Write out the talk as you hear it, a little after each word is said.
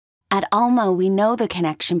At Alma, we know the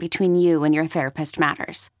connection between you and your therapist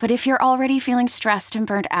matters. But if you're already feeling stressed and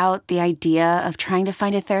burnt out, the idea of trying to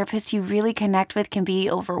find a therapist you really connect with can be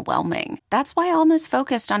overwhelming. That's why Alma's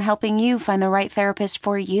focused on helping you find the right therapist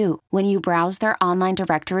for you. When you browse their online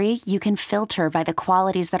directory, you can filter by the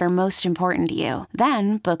qualities that are most important to you.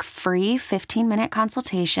 Then book free 15-minute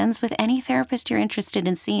consultations with any therapist you're interested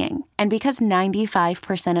in seeing. And because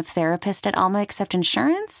 95% of therapists at Alma accept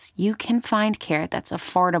insurance, you can find care that's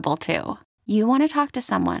affordable too. You want to talk to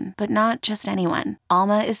someone, but not just anyone.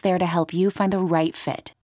 Alma is there to help you find the right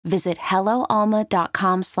fit. Visit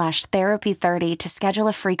helloalma.com/therapy30 to schedule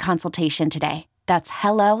a free consultation today. That's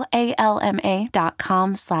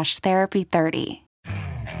helloalma.com/therapy30.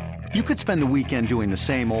 You could spend the weekend doing the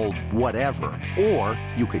same old whatever, or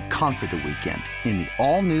you could conquer the weekend in the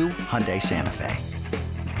all-new Hyundai Santa Fe.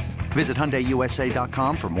 Visit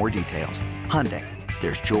HyundaiUSA.com for more details. Hyundai,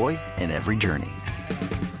 there's joy in every journey.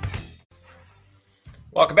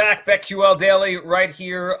 Welcome back, BetQL Daily, right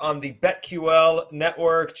here on the BetQL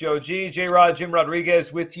Network. Joe G, J-Rod, Jim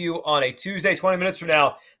Rodriguez with you on a Tuesday. 20 minutes from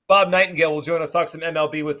now, Bob Nightingale will join us, talk some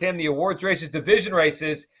MLB with him. The awards races, division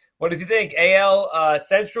races. What does he think? AL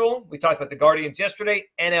Central, we talked about the Guardians yesterday.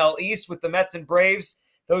 NL East with the Mets and Braves.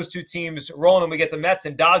 Those two teams rolling, and we get the Mets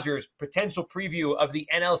and Dodgers. Potential preview of the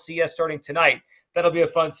NLCS starting tonight. That'll be a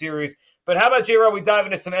fun series. But how about, J-Rod, we dive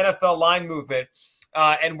into some NFL line movement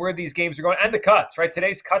and where these games are going, and the cuts, right?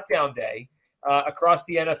 Today's cut down day across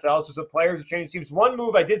the NFL. So some players are changing teams. One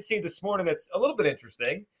move I did see this morning that's a little bit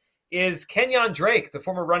interesting is Kenyon Drake, the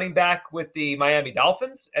former running back with the Miami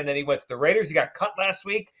Dolphins, and then he went to the Raiders. He got cut last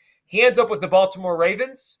week. He ends up with the Baltimore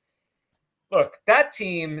Ravens. Look, that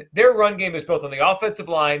team, their run game is built on the offensive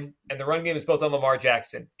line, and the run game is built on Lamar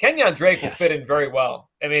Jackson. Kenyon Drake will fit in very well.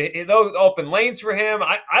 I mean, those open lanes for him.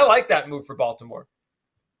 I like that move for Baltimore.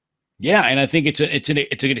 Yeah, and I think it's an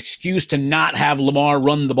excuse to not have Lamar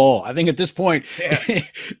run the ball. I think at this point, if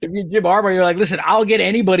you're Jim Harbaugh, you're like, listen, I'll get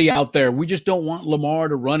anybody out there. We just don't want Lamar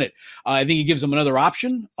to run it. I think he gives them another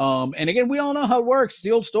option. And again, we all know how it works. It's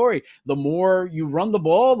the old story. The more you run the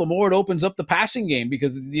ball, the more it opens up the passing game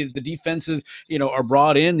because the defenses, are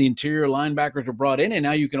brought in. The interior linebackers are brought in, and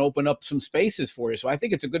now you can open up some spaces for you. So I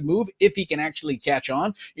think it's a good move if he can actually catch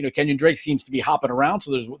on. Kenyon Drake seems to be hopping around,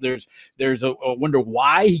 so there's a wonder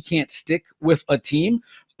why he can't stick with a team.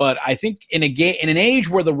 But I think in an age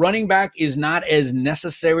where the running back is not as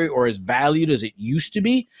necessary or as valued as it used to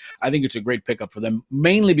be, I think it's a great pickup for them,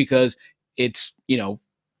 mainly because it's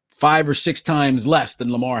 5 or 6 times less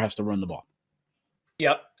than Lamar has to run the ball.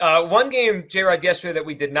 Yep. One game, J-Rod, yesterday that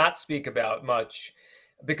we did not speak about much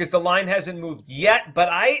because the line hasn't moved yet, but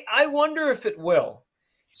I wonder if it will.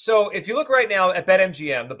 So if you look right now at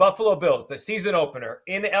BetMGM, the Buffalo Bills, the season opener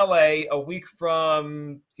in LA a week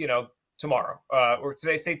from, tomorrow, or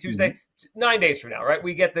today, say Tuesday, 9 days from now, right?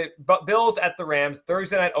 We get the Bills at the Rams,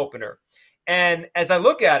 Thursday night opener. And as I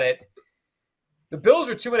look at it, the Bills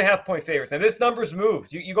are 2.5-point favorites. Now, this number's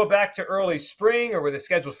moved. You go back to early spring or where the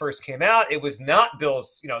schedule first came out, it was not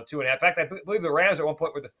Bills, 2.5. In fact, I believe the Rams at one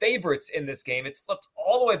point were the favorites in this game. It's flipped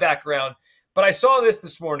all the way back around. But I saw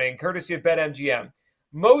this morning, courtesy of BetMGM.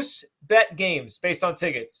 Most bet games based on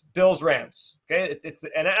tickets, Bills-Rams. Okay,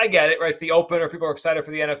 and I get it, right? It's the opener. People are excited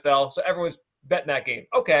for the NFL, so everyone's betting that game.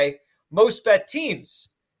 Okay, most bet teams,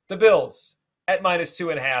 the Bills at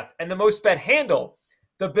 -2.5, and the most bet handle,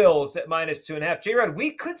 the Bills at -2.5. J-Rod,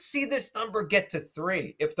 we could see this number get to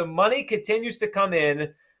 3 if the money continues to come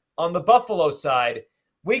in on the Buffalo side.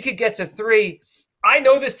 We could get to 3. I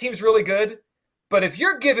know this team's really good. But if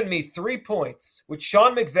you're giving me 3 points with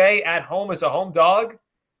Sean McVay at home as a home dog,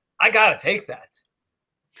 I got to take that.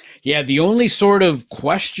 Yeah, the only sort of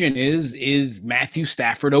question is Matthew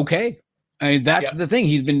Stafford okay? I mean, that's the thing.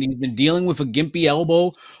 He's been dealing with a gimpy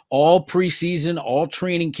elbow all preseason, all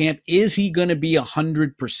training camp. Is he going to be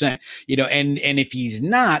 100%? And if he's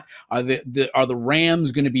not, are the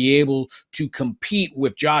Rams going to be able to compete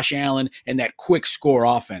with Josh Allen and that quick score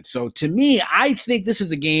offense? So to me, I think this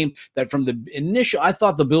is a game that from the initial, I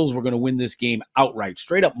thought the Bills were going to win this game outright,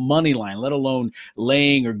 straight up money line, let alone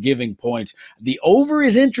laying or giving points. The over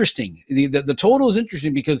is interesting. The total is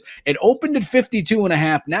interesting because it opened at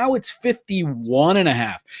 52.5. Now it's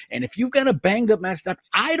 51.5. And if you've got a banged up Matt Stafford,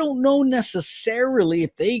 I don't know necessarily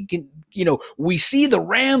if they can, we see the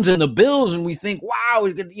Rams and the Bills and we think, wow,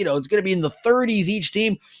 it's going to be in the 30s each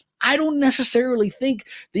team. I don't necessarily think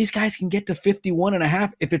these guys can get to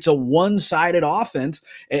 51.5 if it's a one-sided offense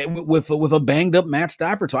with a banged up Matt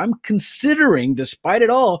Stafford. So I'm considering, despite it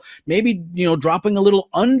all, maybe, dropping a little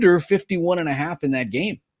under 51.5 in that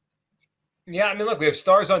game. Yeah, I mean, look, we have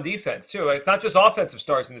stars on defense, too. It's not just offensive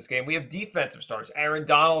stars in this game. We have defensive stars. Aaron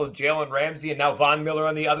Donald, Jalen Ramsey, and now Von Miller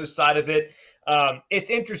on the other side of it. It's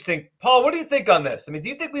interesting. Paul, what do you think on this? I mean, do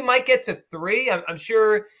you think we might get to 3? I'm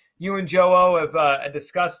sure you and Joe have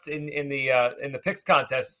discussed in the picks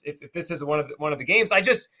contest if this is one of the games.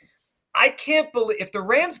 I can't believe if the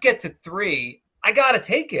Rams get to 3, I got to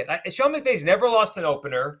take it. Sean McVay's never lost an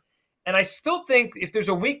opener, and I still think if there's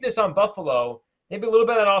a weakness on Buffalo, maybe a little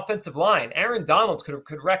bit on offensive line, Aaron Donald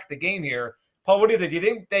could wreck the game here. Paul, what do you think? Do you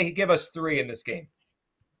think they give us 3 in this game?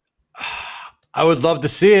 I would love to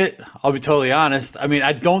see it. I'll be totally honest. I mean,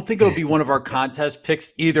 I don't think it'll be one of our contest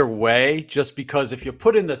picks either way, just because if you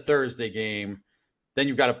put in the Thursday game, then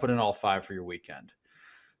you've got to put in all 5 for your weekend.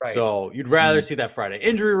 Right. So you'd rather see that Friday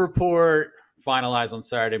injury report finalized on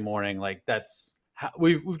Saturday morning. Like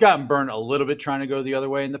we've gotten burned a little bit trying to go the other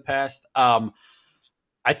way in the past.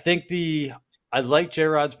 I like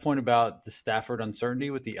J-Rod's point about the Stafford uncertainty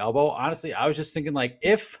with the elbow. Honestly, I was just thinking, like,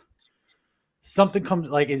 if something comes,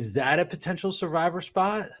 like, is that a potential survivor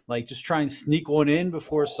spot? Like, just try and sneak one in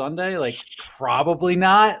before Sunday? Like, probably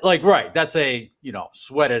not. Like, right, that's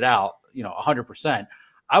sweat it out, 100%.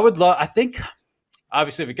 I think,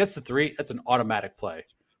 obviously, if it gets to 3, that's an automatic play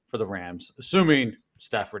for the Rams, assuming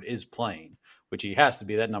Stafford is playing, which he has to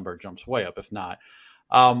be. That number jumps way up if not.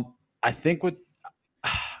 I think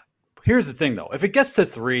here's the thing, though. If it gets to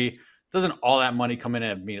 3, doesn't all that money come in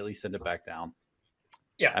and immediately send it back down?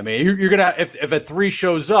 Yeah. I mean, you're going to – if a 3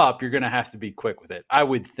 shows up, you're going to have to be quick with it, I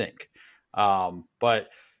would think. But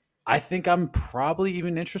I think I'm probably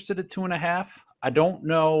even interested at 2.5. I don't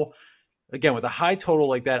know. Again, with a high total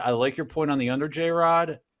like that, I like your point on the under,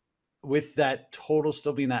 J-Rod. With that total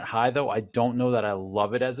still being that high, though, I don't know that I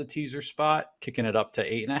love it as a teaser spot, kicking it up to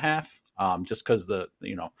 8.5, just because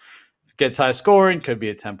gets high scoring, could be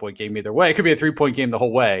a 10-point game either way. It could be a 3-point game the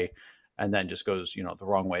whole way, and then just goes, the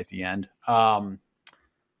wrong way at the end.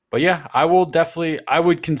 But yeah, I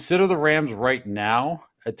would consider the Rams right now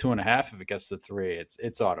at 2.5. If it gets to 3,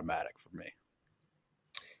 it's automatic for me.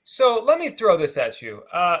 So let me throw this at you.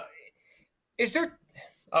 Let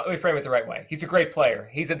me frame it the right way. He's a great player.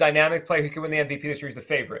 He's a dynamic player who could win the MVP this year. He's the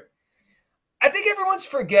favorite. I think everyone's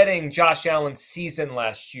forgetting Josh Allen's season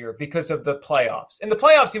last year because of the playoffs. In the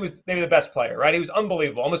playoffs, he was maybe the best player, right? He was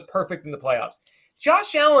unbelievable, almost perfect in the playoffs.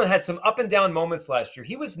 Josh Allen had some up and down moments last year.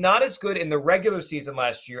 He was not as good in the regular season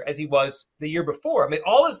last year as he was the year before. I mean,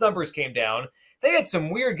 all his numbers came down. They had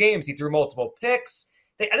some weird games. He threw multiple picks.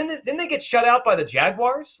 Didn't they get shut out by the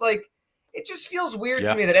Jaguars? Like, it just feels weird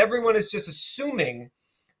to me that everyone is just assuming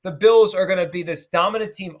the Bills are going to be this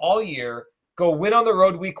dominant team all year, go win on the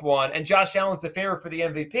road week 1, and Josh Allen's the favorite for the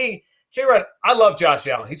MVP. J-Rod, I love Josh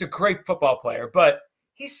Allen. He's a great football player, but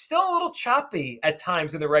he's still a little choppy at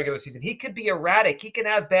times in the regular season. He could be erratic. He can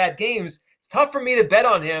have bad games. It's tough for me to bet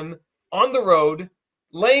on him on the road,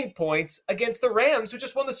 laying points against the Rams, who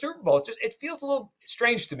just won the Super Bowl. It feels a little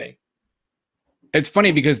strange to me. It's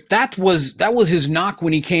funny because that was his knock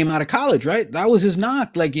when he came out of college, right? That was his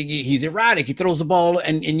knock. Like he's erratic. He throws the ball,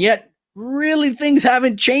 and yet really things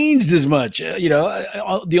haven't changed as much.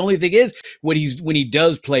 The only thing is when he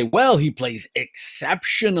does play well, he plays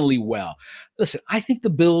exceptionally well. Listen, I think the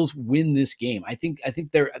Bills win this game. I think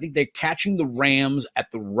they're catching the Rams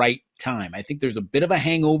at the right time. I think there's a bit of a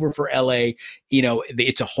hangover for LA.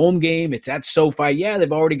 It's a home game. It's at SoFi. Yeah,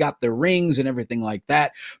 they've already got their rings and everything like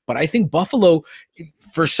that. But I think Buffalo,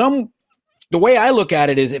 the way I look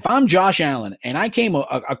at it is, if I'm Josh Allen and I came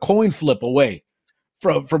a coin flip away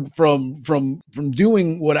from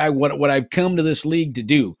doing what I've come to this league to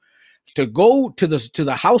do, to go to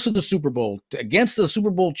the house of the Super Bowl against the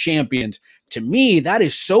Super Bowl champions, to me, that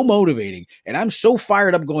is so motivating. And I'm so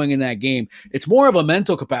fired up going in that game. It's more of a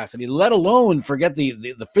mental capacity, let alone forget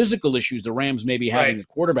the physical issues the Rams may be having at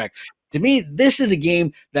quarterback. To me, this is a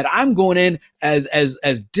game that I'm going in as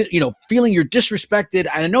feeling you're disrespected.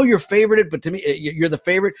 I know you're favored, but to me, you're the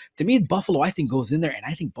favorite. To me, Buffalo, I think, goes in there, and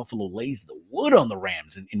I think Buffalo lays the wood on the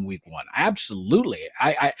Rams in week 1. Absolutely.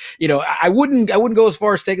 I wouldn't go as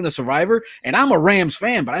far as taking the survivor, and I'm a Rams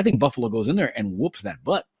fan, but I think Buffalo goes in there and whoops that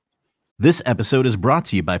butt. This episode is brought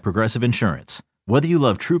to you by Progressive Insurance. Whether you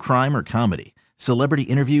love true crime or comedy, celebrity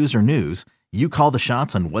interviews or news, you call the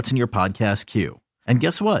shots on what's in your podcast queue. And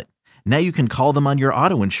guess what? Now you can call them on your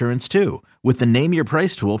auto insurance too with the Name Your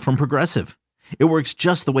Price tool from Progressive. It works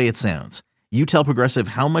just the way it sounds. You tell Progressive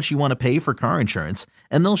how much you want to pay for car insurance,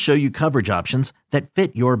 and they'll show you coverage options that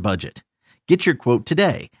fit your budget. Get your quote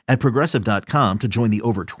today at Progressive.com to join the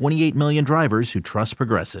over 28 million drivers who trust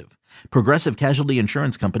Progressive. Progressive Casualty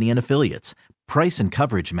Insurance Company and Affiliates. Price and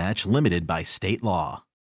coverage match limited by state law.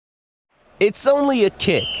 It's only a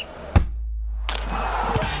kick,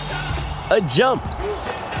 a jump,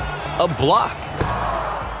 a block.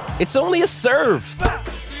 It's only a serve.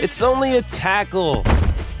 It's only a tackle,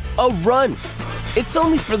 a run. It's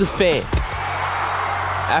only for the fans.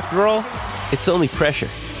 After all, it's only pressure.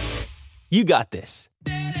 You got this.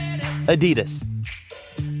 Adidas.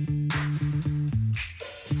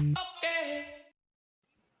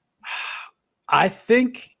 I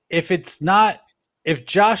think if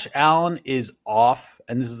Josh Allen is off,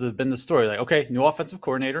 and this has been the story, like, okay, new offensive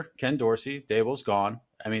coordinator, Ken Dorsey, Daboll's gone.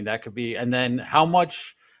 I mean, that could be, and then how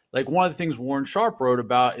much, like one of the things Warren Sharp wrote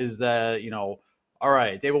about is that, all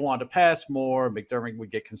right, Daboll wanted to pass more, McDermott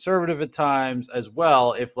would get conservative at times as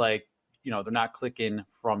well if they're not clicking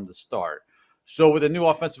from the start. So with a new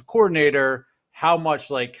offensive coordinator, how much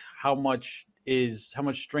string does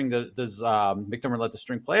McDermott let the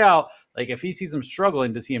string play out? Like if he sees them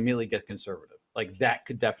struggling, does he immediately get conservative? Like that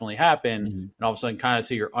could definitely happen. Mm-hmm. And all of a sudden, kind of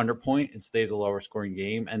to your underpoint, it stays a lower scoring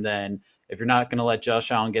game. And then if you're not going to let Josh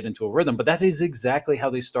Allen get into a rhythm, but that is exactly how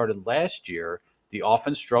they started last year. The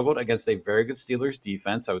offense struggled against a very good Steelers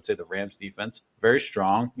defense. I would say the Rams defense, very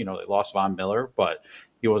strong. They lost Von Miller, but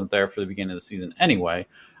he wasn't there for the beginning of the season anyway.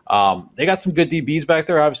 They got some good DBs back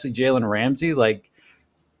there. Obviously, Jalen Ramsey,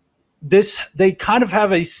 they kind of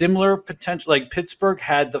have a similar potential. Like Pittsburgh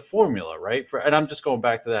had the formula, right? And I'm just going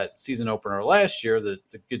back to that season opener last year, the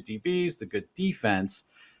good DBs, the good defense.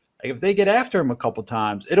 Like if they get after him a couple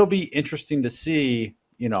times, it'll be interesting to see,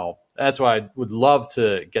 that's why I would love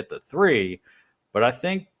to get the 3. But I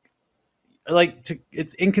think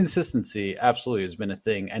it's inconsistency absolutely has been a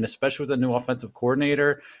thing. And especially with the new offensive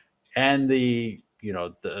coordinator and the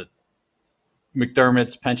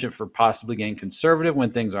McDermott's penchant for possibly getting conservative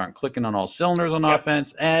when things aren't clicking on all cylinders on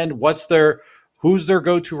offense. And who's their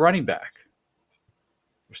go-to running back?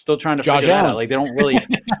 We're still trying to figure that out. Like they don't really.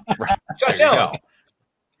 Josh Allen.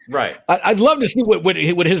 Right. I'd love to see what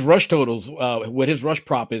his rush totals, what his rush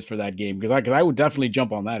prop is for that game because I would definitely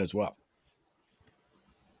jump on that as well.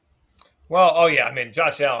 Well, oh yeah, I mean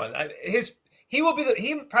Josh Allen, he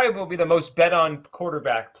probably will be the most bet on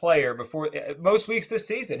quarterback player before most weeks this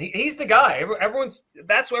season. He's the guy.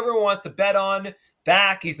 That's what everyone wants to bet on.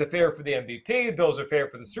 Back, he's the favorite for the MVP. The Bills are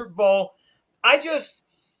favorite for the Super Bowl.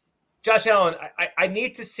 Josh Allen, I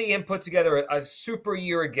need to see him put together a super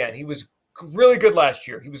year again. He was really good last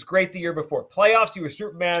year. He was great the year before. Playoffs, he was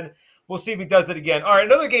Superman. We'll see if he does it again. All right,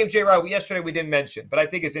 another game, J-Rod, yesterday we didn't mention, but I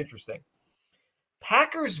think it's interesting.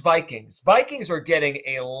 Packers-Vikings. Vikings are getting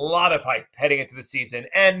a lot of hype heading into the season,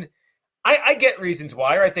 and I get reasons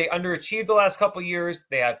why, right? They underachieved the last couple of years.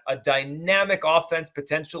 They have a dynamic offense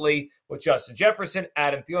potentially with Justin Jefferson,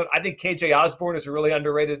 Adam Thielen. I think KJ Osborne is a really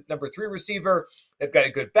underrated number 3 receiver. They've got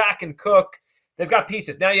a good back and Cook. They've got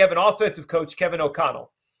pieces. Now you have an offensive coach, Kevin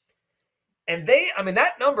O'Connell. And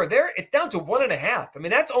that number there, it's down to 1.5. I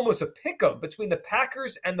mean, that's almost a pick-em between the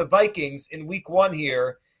Packers and the Vikings in week 1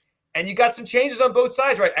 here. And you got some changes on both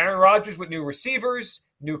sides, right? Aaron Rodgers with new receivers,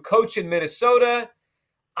 new coach in Minnesota.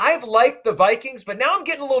 I've liked the Vikings, but now I'm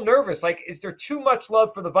getting a little nervous. Like, is there too much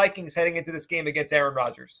love for the Vikings heading into this game against Aaron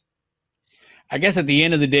Rodgers? I guess at the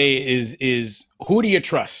end of the day is who do you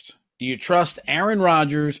trust? Do you trust Aaron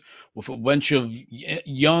Rodgers with a bunch of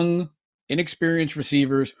young, inexperienced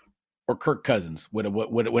receivers or Kirk Cousins with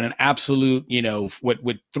an absolute,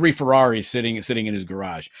 with 3 Ferraris sitting in his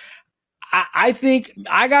garage? I think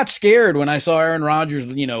I got scared when I saw Aaron Rodgers,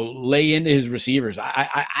 lay into his receivers.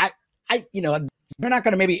 They're not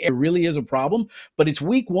going to maybe it really is a problem, but it's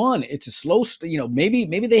week 1. It's a slow, maybe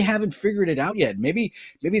they haven't figured it out yet. Maybe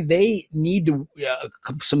they need to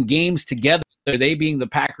some games together. They being the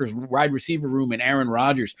Packers wide receiver room and Aaron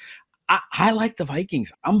Rodgers. I like the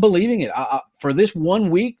Vikings. I'm believing it. For this 1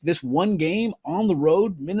 week, this one game on the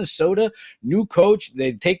road, Minnesota, new coach,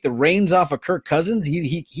 they take the reins off of Kirk Cousins.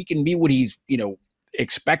 He can be what he's,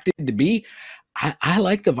 expected to be. I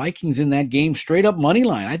like the Vikings in that game, straight up money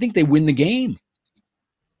line. I think they win the game.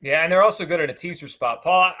 Yeah, and they're also good at a teaser spot.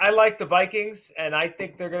 Paul, I like the Vikings, and I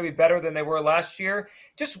think they're going to be better than they were last year.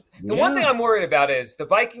 Just the one thing I'm worried about is the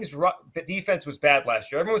Vikings' defense was bad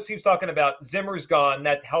last year. Everyone keeps talking about Zimmer's gone.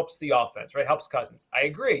 That helps the offense, right? Helps Cousins. I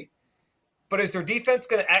agree. But is their defense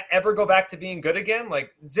going to ever go back to being good again?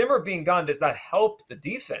 Like, Zimmer being gone does not help the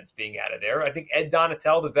defense being out of there. I think Ed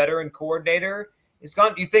Donatel, the veteran coordinator, is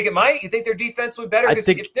gone. You think it might? You think their defense will be better? Because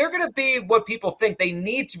if they're going to be what people think, they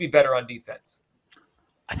need to be better on defense.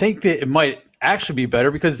 I think that it might actually be better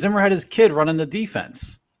because Zimmer had his kid running the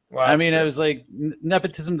defense. Well, true. It was like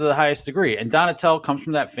nepotism to the highest degree. And Donatel comes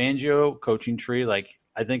from that Fangio coaching tree. Like,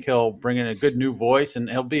 I think he'll bring in a good new voice and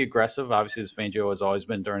he'll be aggressive. Obviously, as Fangio has always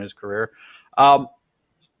been during his career.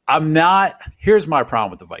 Here's my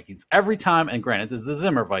problem with the Vikings. Every time, and granted, this is the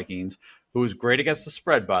Zimmer Vikings, who was great against the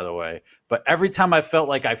spread, by the way. But every time I felt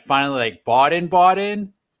like I finally bought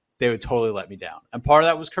in, they would totally let me down. And part of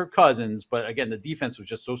that was Kirk Cousins. But again, the defense was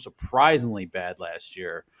just so surprisingly bad last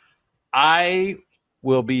year.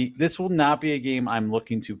 This will not be a game I'm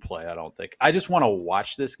looking to play, I don't think. I just want to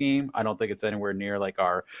watch this game. I don't think it's anywhere near like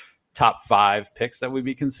our top 5 picks that we'd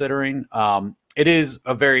be considering. It is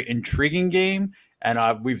a very intriguing game,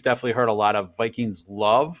 and we've definitely heard a lot of Vikings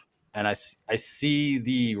love, and I see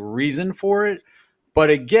the reason for it. But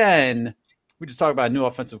again, we just talked about a new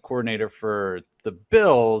offensive coordinator for the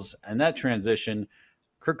Bills, and that transition,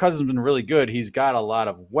 Kirk Cousins has been really good. He's got a lot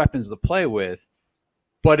of weapons to play with,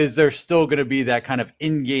 but is there still going to be that kind of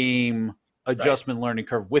in-game adjustment learning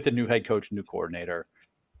curve with a new head coach, new coordinator?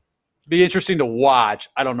 Be interesting to watch.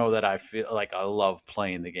 I don't know that I feel like I love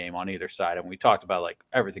playing the game on either side. And we talked about like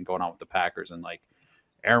everything going on with the Packers, and like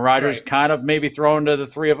Aaron Rodgers kind of maybe thrown to the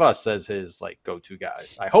three of us as his like go-to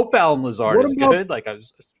guys. I hope Allen Lazard is good.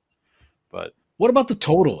 But what about the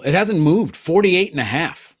total? It hasn't moved.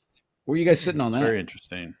 48.5. Where are you guys sitting on that? Very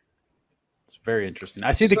interesting. It's very interesting.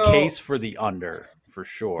 I see the case for the under for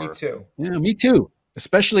sure. Me too. Yeah, me too.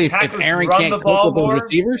 Especially if Aaron can't cope with those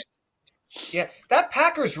receivers. Yeah, that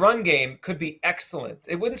Packers run game could be excellent.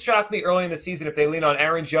 It wouldn't shock me early in the season if they lean on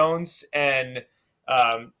Aaron Jones and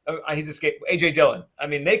he's escaped A.J. Dillon. I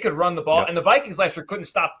mean, they could run the ball. Yep. And the Vikings last year couldn't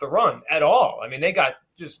stop the run at all. I mean, they got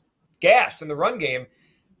just gashed in the run game.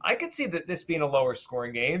 I could see this being a lower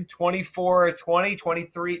scoring game, 24-20,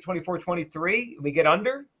 24-23. We get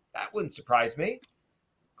under. That wouldn't surprise me.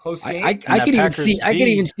 Close game. I could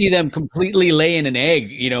even see them completely laying an egg.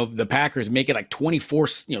 You know, the Packers make it like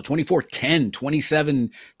 24-10,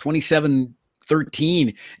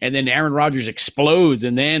 27-13, and then Aaron Rodgers explodes,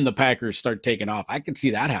 and then the Packers start taking off. I could see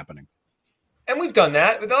that happening. And we've done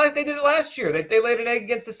that. They did it last year. They laid an egg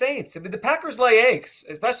against the Saints. I mean, the Packers lay eggs,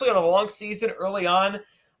 especially on a long season early on.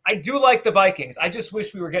 I do like the Vikings. I just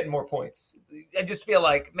wish we were getting more points. I just feel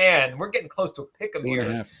like, man, we're getting close to a pick 'em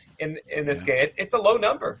here in this game. It's a low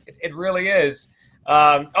number. It really is.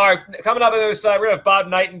 All right, coming up on the other side, we're going to have Bob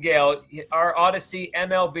Nightingale, our Odyssey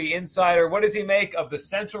MLB insider. What does he make of the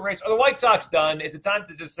Central race? Are the White Sox done? Is it time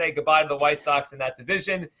to just say goodbye to the White Sox in that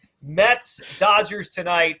division? Mets, Dodgers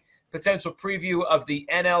tonight, potential preview of the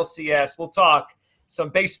NLCS. We'll talk some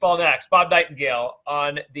baseball next. Bob Nightingale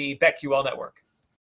on the BetQL Network.